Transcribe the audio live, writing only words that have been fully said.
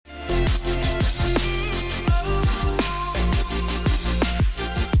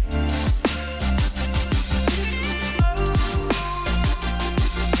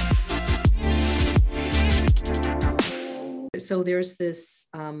so there's this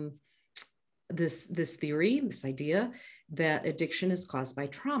this theory, this idea that addiction is caused by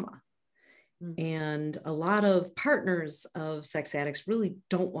trauma. And a lot of partners of sex addicts really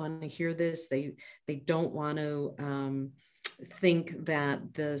don't want to hear this. They don't want to think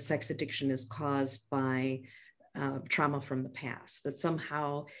that the sex addiction is caused by trauma from the past, that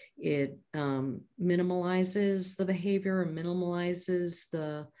somehow it minimalizes the behavior or minimalizes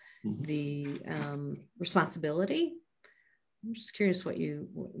the responsibility. I'm just curious what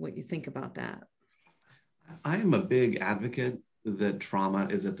you think about that. I am a big advocate that trauma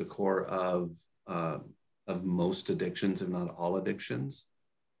is at the core of most addictions, if not all addictions.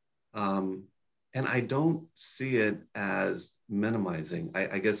 And I don't see it as minimizing.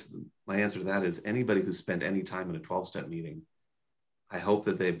 I guess my answer to that is anybody who's spent any time in a 12-step meeting, I hope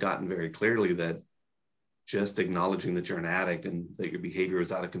that they've gotten very clearly that just acknowledging that you're an addict and that your behavior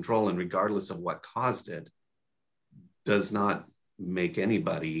is out of control, and regardless of what caused it, does not make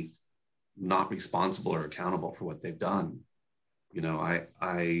anybody not responsible or accountable for what they've done. You know,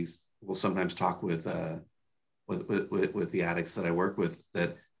 I will sometimes talk with the addicts that I work with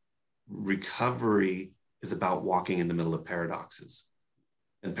that recovery is about walking in the middle of paradoxes.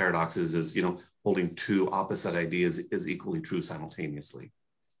 And paradoxes is, you know, holding two opposite ideas is equally true simultaneously.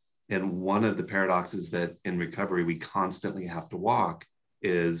 And one of the paradoxes that in recovery we constantly have to walk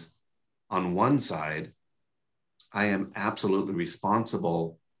is, on one side, I am absolutely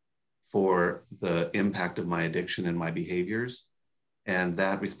responsible for the impact of my addiction and my behaviors. And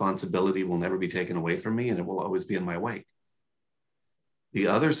that responsibility will never be taken away from me, and it will always be in my wake. The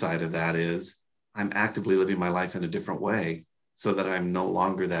other side of that is I'm actively living my life in a different way so that I'm no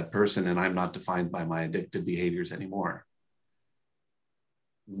longer that person and I'm not defined by my addictive behaviors anymore.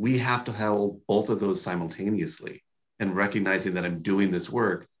 We have to hold both of those simultaneously, and recognizing that I'm doing this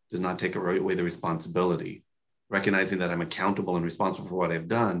work does not take away the responsibility. Recognizing that I'm accountable and responsible for what I've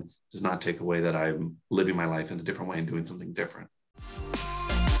done does not take away that I'm living my life in a different way and doing something different.